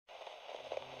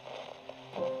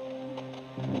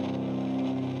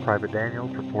Private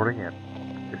Daniels reporting in.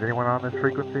 Is anyone on this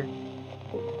frequency?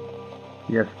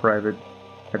 Yes, Private.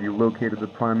 Have you located the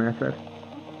prime asset?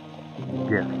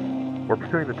 Yes. We're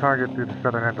pursuing the target through the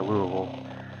southern end of Louisville.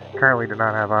 Currently do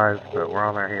not have eyes, but we're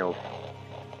on their heels.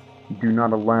 Do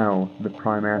not allow the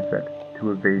prime asset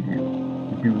to evade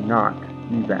you. Do not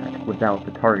evac without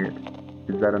the target.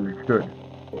 Is that understood?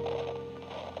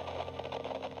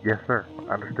 Yes, sir.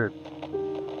 Understood.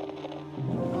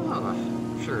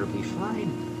 Oh, sure, it'll be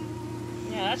fine.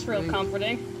 Yeah, that's real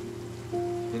comforting.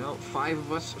 You know, five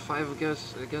of us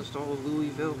against all of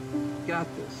Louisville. We got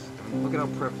this. I mean, look at how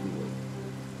prepped we look.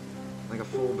 Like a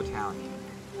full battalion.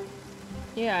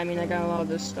 Yeah, I mean, I got a lot of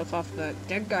this stuff off the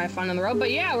dead guy I found on the road,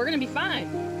 but yeah, we're gonna be fine.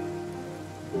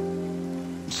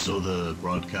 So the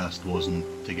broadcast wasn't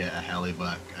to get a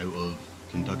helivac out of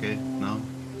Kentucky, no?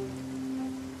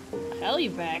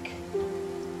 Helivac?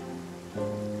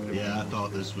 Yeah, I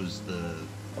thought this was the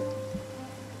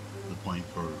point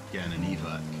for getting an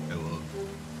evac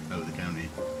out of the county.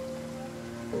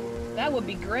 That would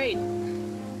be great.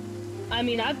 I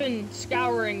mean, I've been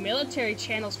scouring military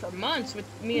channels for months with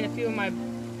me and a few of my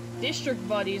district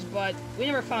buddies, but we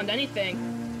never found anything.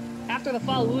 After the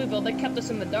fall of Louisville, they kept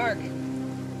us in the dark.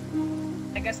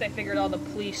 I guess they figured all the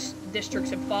police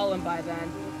districts had fallen by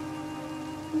then.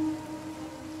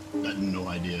 I had no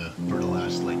idea. For the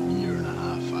last, like, year and a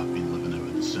half, I've been living out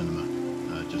at the cinema,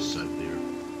 just south there.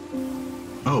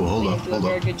 Oh, hold up.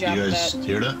 You guys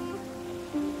hear that?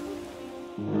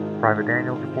 Private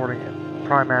Daniels reporting in.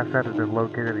 Prime asset has been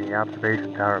located in the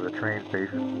observation tower of the train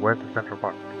station west of Central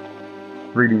Park.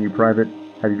 Reading you, Private.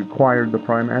 Have you acquired the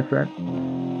prime asset?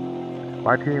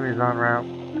 My team is en route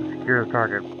to secure the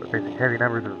target, but facing heavy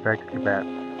numbers of infected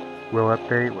combatants. We'll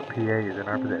update when PA is in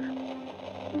our possession.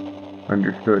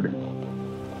 Understood.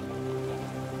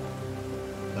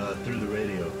 Through the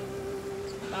radio.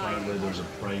 Apparently there's a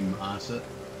prime asset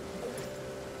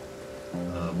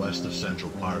west of Central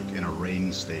Park in a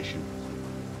rain station.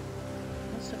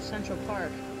 West of Central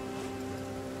Park?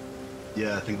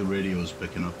 Yeah, I think the radio is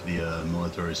picking up the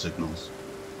military signals.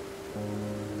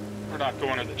 We're not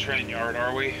going to the train yard,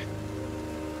 are we?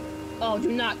 Oh,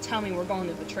 do not tell me we're going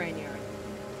to the train yard.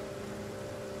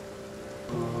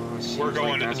 We're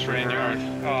going to the train yard.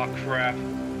 Oh, crap.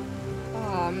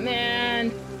 Oh,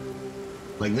 man.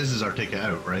 Like, this is our ticket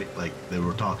out, right? Like, they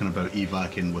were talking about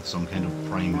evacing with some kind of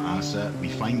prime asset. We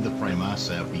find the prime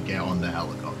asset, we get on the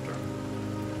helicopter.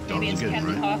 Maybe it's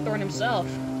Captain Hawthorne himself.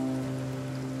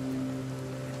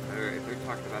 If we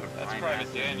talked about a prime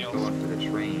asset Daniels. going for the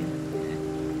train,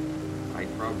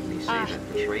 I'd probably say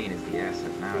that the train is the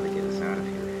asset now to get us out of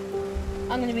here.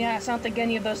 I'm gonna be honest, I don't think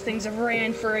any of those things have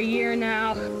ran for a year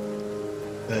now.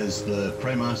 There's the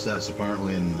prime assets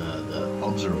apparently in the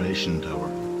observation tower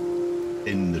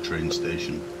in the train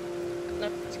station.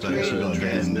 So I guess we gotta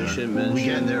get in there. We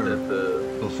get in there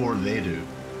before they do,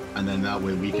 and then that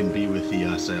way we can be with the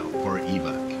asset for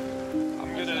evac.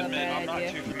 I'm gonna admit I'm not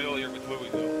too familiar with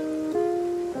Louisville.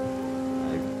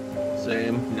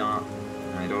 Same. No,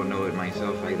 I don't know it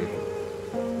myself either.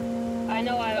 I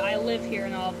know I live here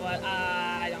and all, but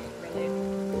I don't really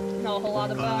know a whole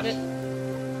lot about it.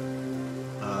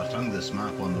 I found this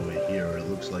map on the way here. It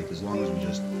looks like as long as we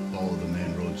just follow the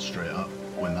main road straight up,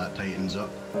 when that tightens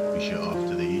up, we shoot off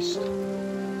to the east.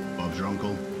 Bob's your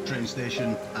uncle, train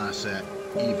station, asset,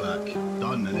 evac,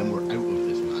 done, and then we're out of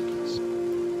this madness.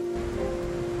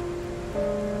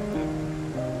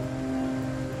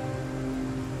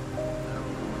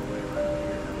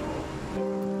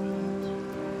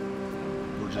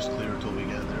 We're just clear till we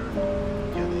get there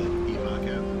and get the evac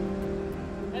out.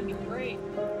 That'd be great.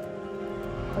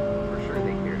 For sure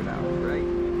they cleared it out, right?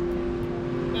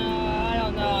 I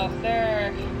don't know.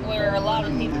 There were a lot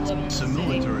of people living in the It's a city.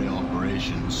 military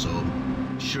operation, so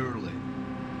surely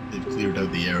they've cleared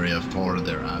out the area for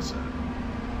their asset.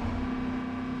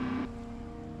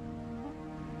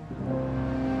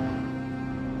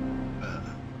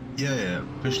 Yeah,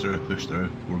 push through,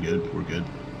 We're good.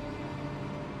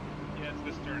 Yeah, it's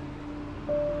this turn.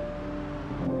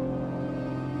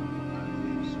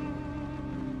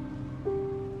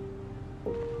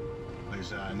 Like I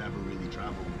said, I never really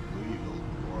traveled Louisville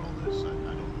before all this. I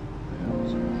don't know what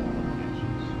the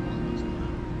locations.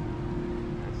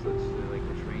 That looks like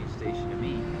the train station to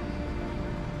me.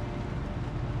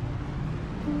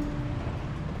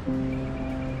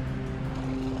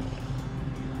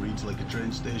 Reads like a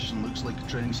train station, looks like a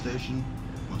train station.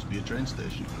 Must be a train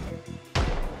station. Heard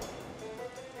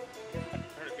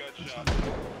a gunshot.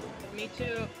 Me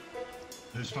too.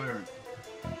 Who's firing?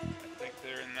 I think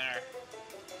they're in there.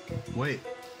 Wait,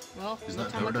 Well, is no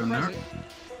that time tower like the down there? present.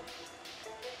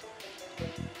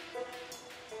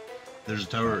 There's a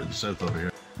tower at the south over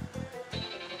here.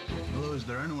 Hello, is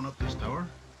there anyone up this tower?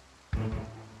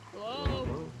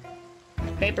 Hello?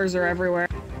 Papers are everywhere.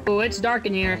 Oh, it's dark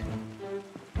in here.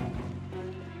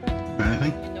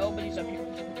 Anything? Nobody's up here.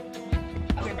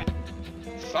 I'll be right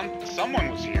back. Someone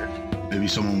was here. Maybe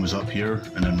someone was up here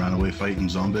and then ran away fighting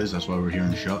zombies. That's why we're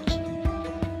hearing shots.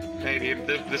 Maybe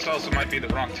this also might be the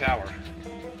wrong tower.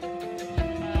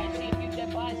 I see a few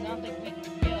dead bodies. I don't think we can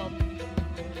kill.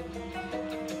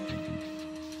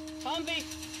 Humvee!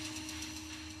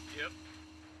 Yep.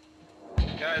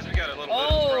 Guys, we got a little bit of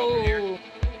a problem here.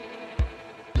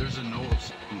 There's a note of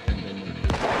something in there.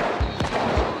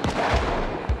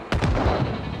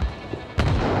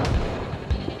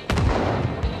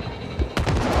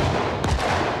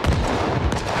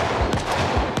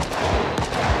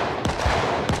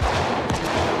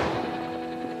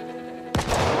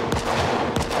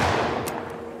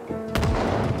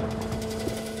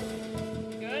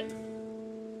 Good.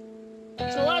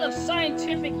 It's a lot of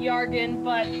scientific jargon,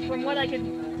 but from what I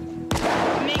can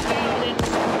make out,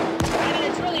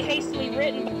 it's really hastily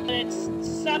written, but it's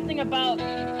something about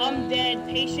undead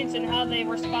patients and how they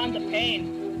respond to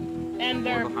pain and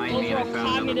their overall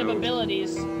cognitive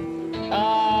abilities.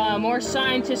 More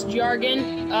scientist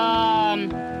jargon,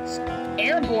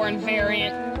 airborne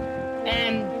variant,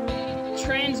 and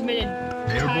transmitted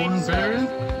Airborne types variant?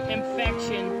 of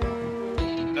infection.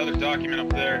 Another document up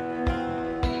there.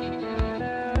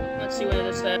 Let's see what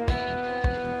it said.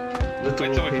 Wait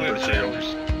till we clear the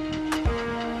chambers.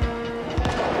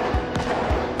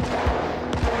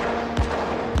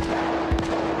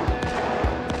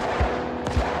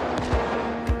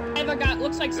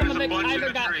 Looks like some of it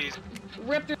either got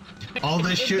ripped or... All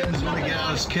this shooting's gonna get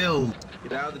us killed.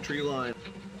 Get out of the tree line.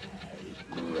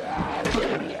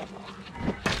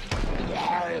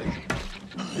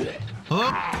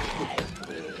 Oh!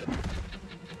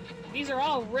 These are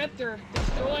all ripped or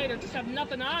destroyed or just have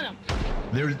nothing on them.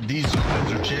 These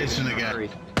zombies are chasing a guy.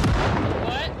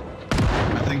 What?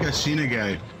 I think I seen a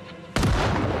guy.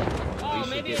 Oh,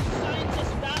 maybe it's scientist ...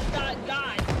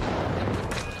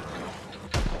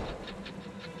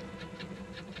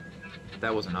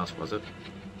 That wasn't us, was it?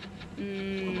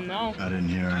 No. I didn't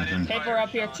hear anything. Paper up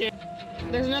here too.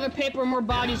 There's another paper, more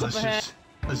bodies up ahead.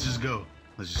 Let's just go.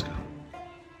 Let's just go.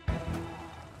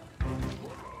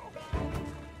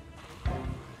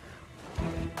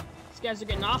 These guys are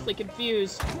getting awfully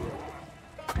confused.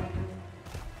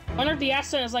 I wonder if the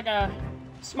asset is like a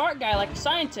smart guy, like a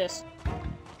scientist.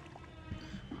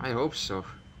 I hope so.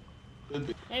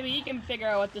 Maybe he can figure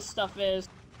out what this stuff is.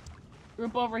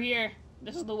 Group over here.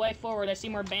 This is the way forward. I see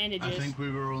more bandages. I think we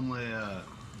were only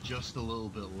just a little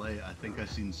bit late. I think I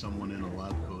seen someone in a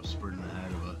lab coat sprinting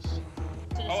ahead of us.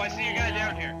 Oh, I see a guy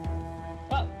down here.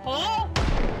 What? Hello?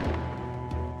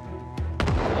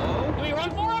 Hello? Do we run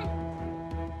for him?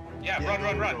 Yeah, run.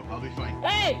 Go. I'll be fine.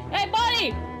 Hey,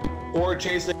 buddy! Or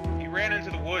chasing. He ran into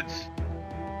the woods.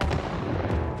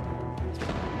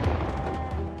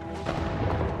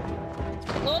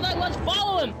 Let's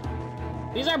follow him!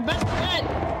 He's our best bet!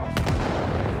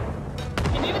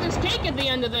 And maybe there's cake at the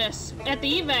end of this, at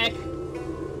the evac.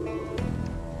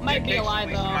 Might be alive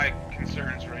though. My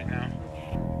concerns right now.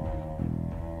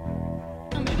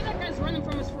 Maybe that guy's running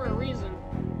from us for a reason.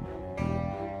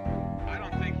 I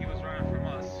don't think he was running from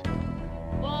us.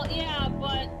 Well, yeah,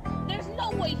 but there's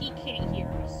no way he can't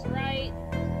hear us, right?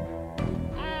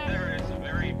 There is a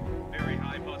very, very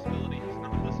high possibility he's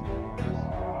not listening to us.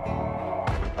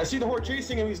 I see the horde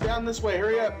chasing him. He's down this way.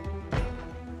 Hurry up.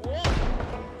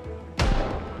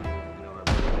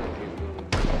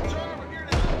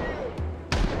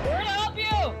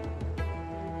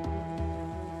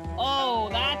 Oh,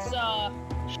 that's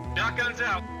Shotguns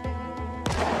out.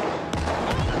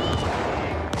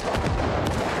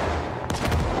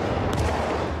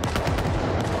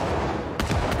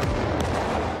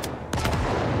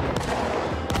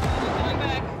 going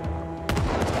back.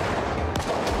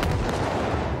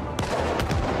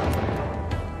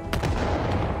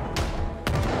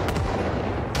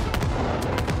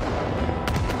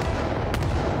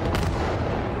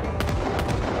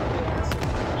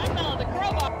 I fell the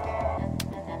crowbar.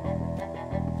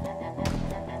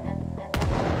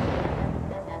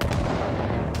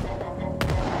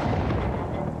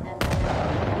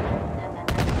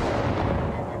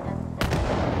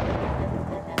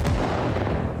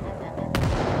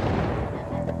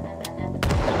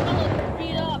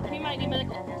 Beat up. He might need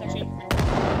medical protection.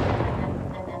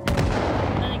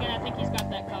 Then again, I think he's got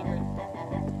that covered.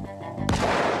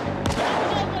 It's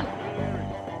open.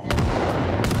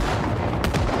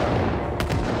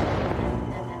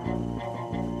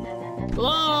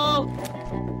 Hello?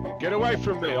 Get away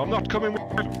from me! I'm not coming with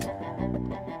you!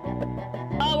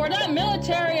 Oh, we're not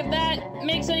military if that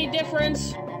makes any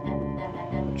difference.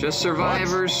 Just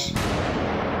survivors.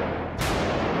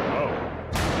 Oh.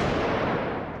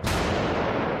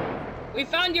 We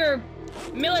found your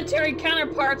military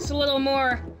counterparts a little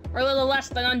more, or a little less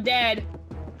than undead.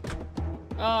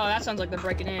 Oh, that sounds like they're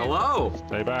breaking in. Hello.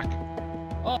 Stay back.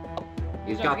 Oh.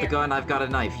 You've got the gun, I've got a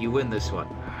knife. You win this one.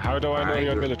 How do I know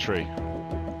you're military?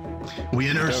 We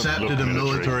intercepted a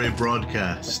military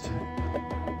broadcast.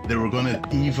 They were going to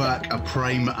evac a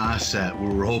prime asset. We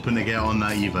were hoping to get on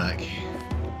that evac.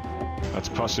 That's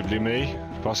possibly me.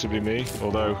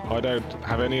 Although I don't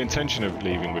have any intention of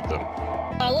leaving with them.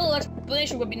 A little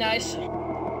explanation would be nice.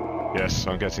 Yes,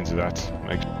 I'm getting to that.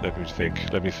 Let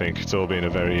me think. It's all been a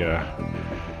very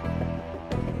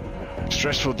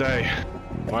stressful day.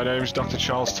 My name's Dr.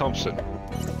 Charles Thompson.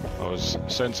 I was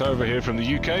sent over here from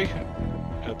the UK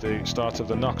at the start of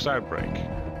the Knox outbreak.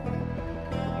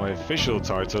 My official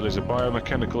title is a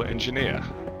biomechanical engineer,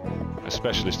 a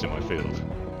specialist in my field.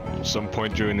 At some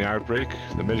point during the outbreak,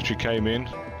 the military came in,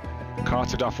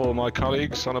 carted off all my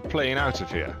colleagues on a plane out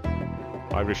of here.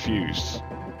 I refused.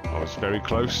 I was very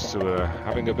close to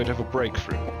having a bit of a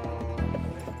breakthrough.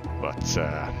 But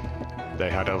they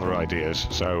had other ideas,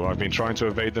 so I've been trying to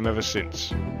evade them ever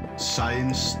since.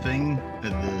 Science thing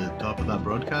at the top of that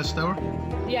broadcast tower?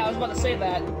 Yeah, I was about to say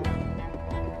that.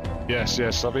 Yes,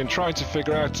 I've been trying to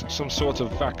figure out some sort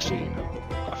of vaccine.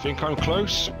 I think I'm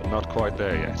close, but not quite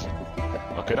there yet.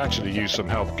 I could actually use some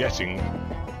help getting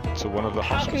to one of the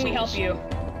hospitals. How can we help you?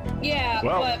 Yeah,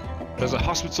 well, but... there's a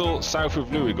hospital south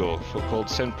of Louisville called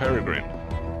St. Peregrine.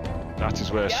 That is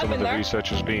where some of the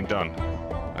research is being done.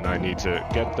 And I need to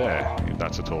get there, if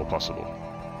that's at all possible.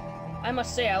 I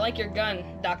must say, I like your gun,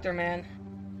 Dr. Man.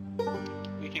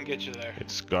 We can get you there.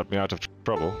 It's got me out of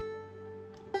trouble.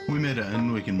 We made it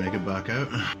in, we can make it back out.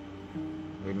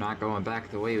 We're not going back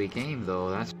the way we came, though,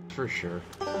 that's for sure.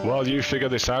 While you figure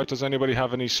this out, does anybody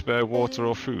have any spare water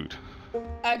or food?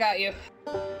 I got you.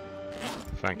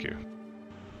 Thank you.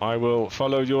 I will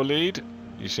follow your lead.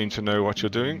 You seem to know what you're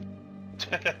doing.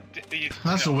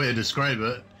 That's the way to describe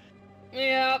it.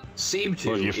 Yeah. Seem to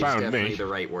Well, you is found definitely me. the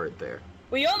right word there.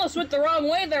 We almost went the wrong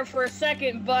way there for a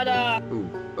second, but, Ooh,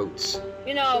 oats.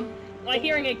 you know, my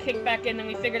hearing aid kicked back in and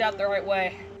we figured out the right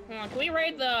way. Can we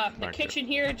raid the kitchen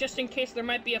here just in case there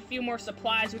might be a few more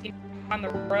supplies we can on the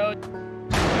road?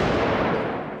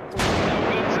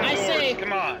 I say...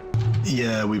 Come on.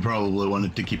 Yeah, we probably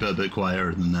wanted to keep it a bit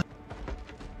quieter than that.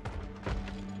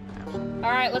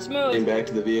 Alright, let's move. Getting back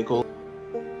to the vehicle.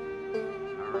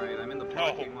 Alright, I'm in the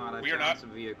parking lot. I we are found not.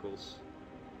 some vehicles.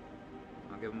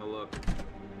 I'll give them a look.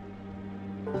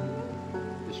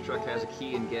 This truck has a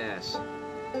key and gas.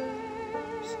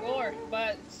 Score,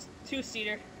 but it's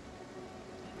two-seater.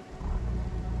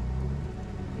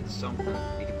 It's something.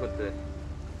 We can put the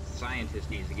scientist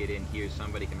needs to get in here.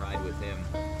 Somebody can ride with him.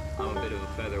 I'm a bit of a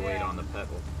featherweight on the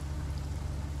pedal.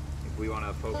 If we want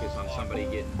to focus on somebody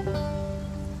getting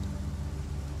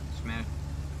smashed.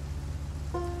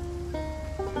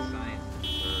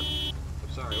 Scientist,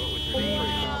 I'm sorry. What was your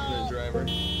name? Confident driver.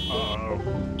 Uh-oh.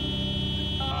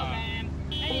 Oh, man.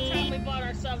 Anytime we bought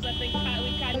ourselves, I think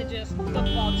we kind of just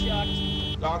football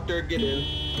chucked. Doctor, get in.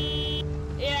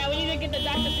 Yeah, we need to get the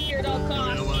doctor secured at all You know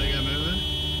costs. what I got moving?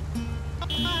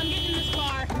 I'm getting in this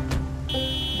car.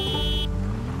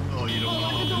 Oh, you don't want to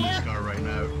hop in this car right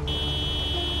now.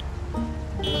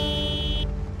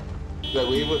 Did I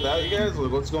leave without you guys?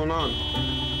 Like, what's going on?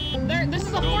 This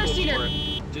is a four-seater.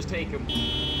 Just take him.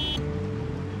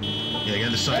 Yeah, get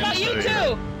the What science about you out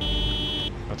here.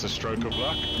 two? That's a stroke of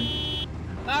luck.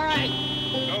 All right.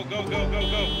 Go.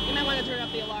 You might want to turn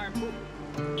off the alarm.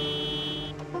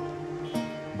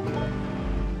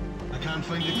 I can't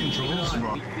find the controls,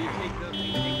 bro. We take the...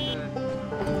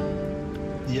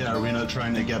 Yeah, are we not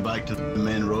trying to get back to the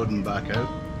main road and back out?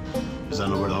 Is that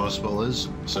not where the hospital is?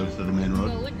 South of the main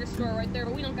There's a road? liquor store right there,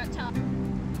 but we don't got time.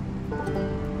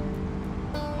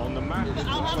 On the map,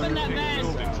 I'll hop in that big van.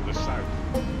 building to the south.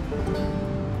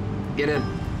 Get in.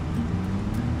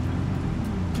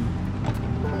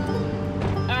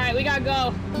 All right, we gotta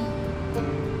go.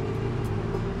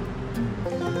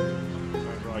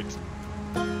 Right.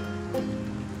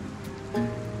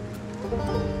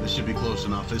 This should be close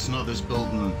enough. It's not this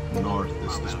building north,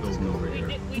 it's this building over here.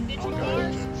 We did I'll two go.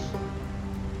 cars.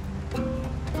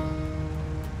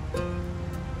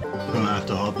 We're gonna have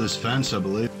to hop this fence, I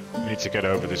believe. Need to get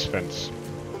over this fence.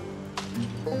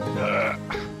 Look at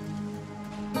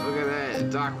that, a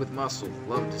dock with muscle.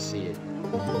 Love to see it.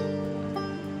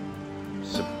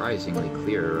 Surprisingly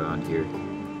clear around here.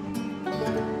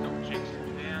 Don't jinx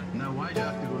it, man. Now, Why'd you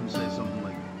have to go and say something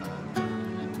like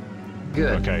that?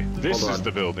 Good. Okay, this Hold is on.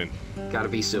 the building. Gotta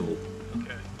be civil.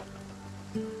 Okay.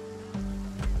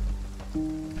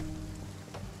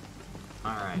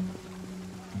 Alright.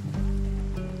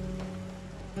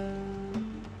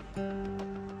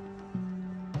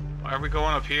 Why are we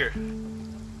going up here?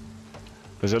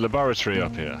 There's a laboratory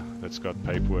up here that's got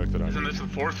paperwork that I Isn't need. this the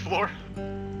 4th floor?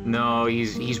 No,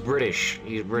 he's British.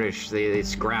 He's British.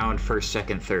 It's ground, first,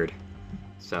 second, third.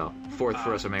 So, fourth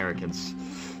for us Americans.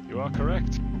 You are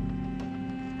correct.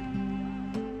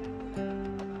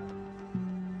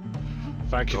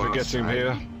 Thank you Go for getting outside.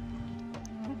 here.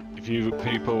 If you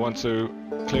people want to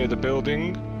clear the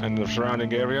building and the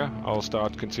surrounding area, I'll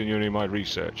start continuing my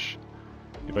research.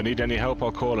 If I need any help,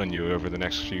 I'll call on you over the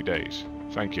next few days.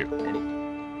 Thank you.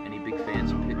 Any big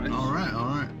fans of picnics? Alright,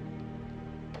 alright.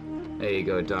 There you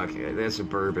go, Doc. That's a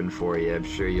bourbon for you. I'm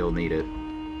sure you'll need it.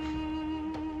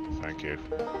 Thank you.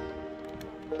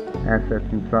 Assets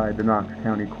inside the Knox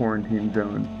County quarantine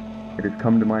zone. It has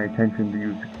come to my attention that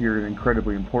you have secured an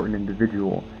incredibly important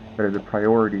individual that is a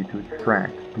priority to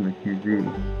extract from the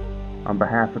QZ. On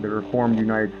behalf of the Reformed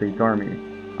United States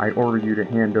Army, I order you to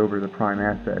hand over the prime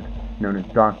asset, known as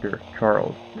Dr.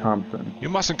 Charles Thompson. You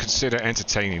mustn't consider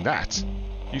entertaining that.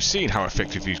 You've seen how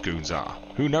effective these goons are.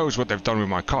 Who knows what they've done with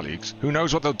my colleagues? Who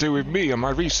knows what they'll do with me and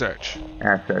my research?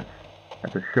 Assets.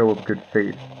 As a show of good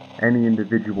faith, any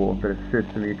individual that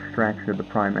assists in the extraction of the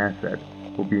prime asset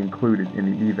will be included in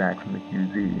the evac from the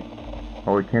QZ.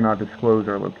 While we cannot disclose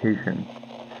our location,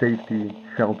 safety,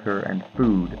 shelter, and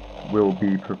food will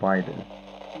be provided.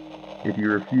 If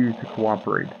you refuse to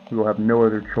cooperate, we will have no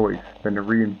other choice than to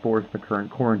reinforce the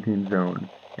current quarantine zone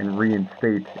and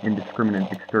reinstate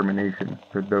indiscriminate extermination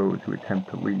for those who attempt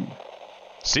to leave.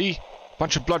 See?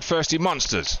 Bunch of bloodthirsty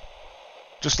monsters.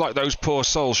 Just like those poor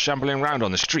souls shambling around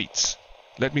on the streets.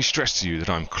 Let me stress to you that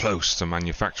I'm close to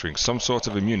manufacturing some sort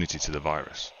of immunity to the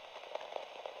virus.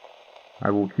 I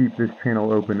will keep this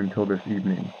channel open until this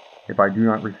evening. If I do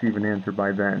not receive an answer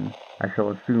by then, I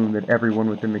shall assume that everyone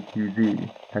within the QZ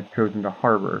has chosen to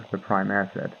harbor the prime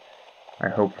asset. I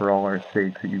hope for all our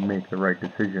sakes that you make the right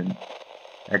decision.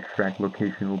 Extract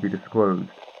location will be disclosed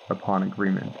upon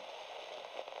agreement.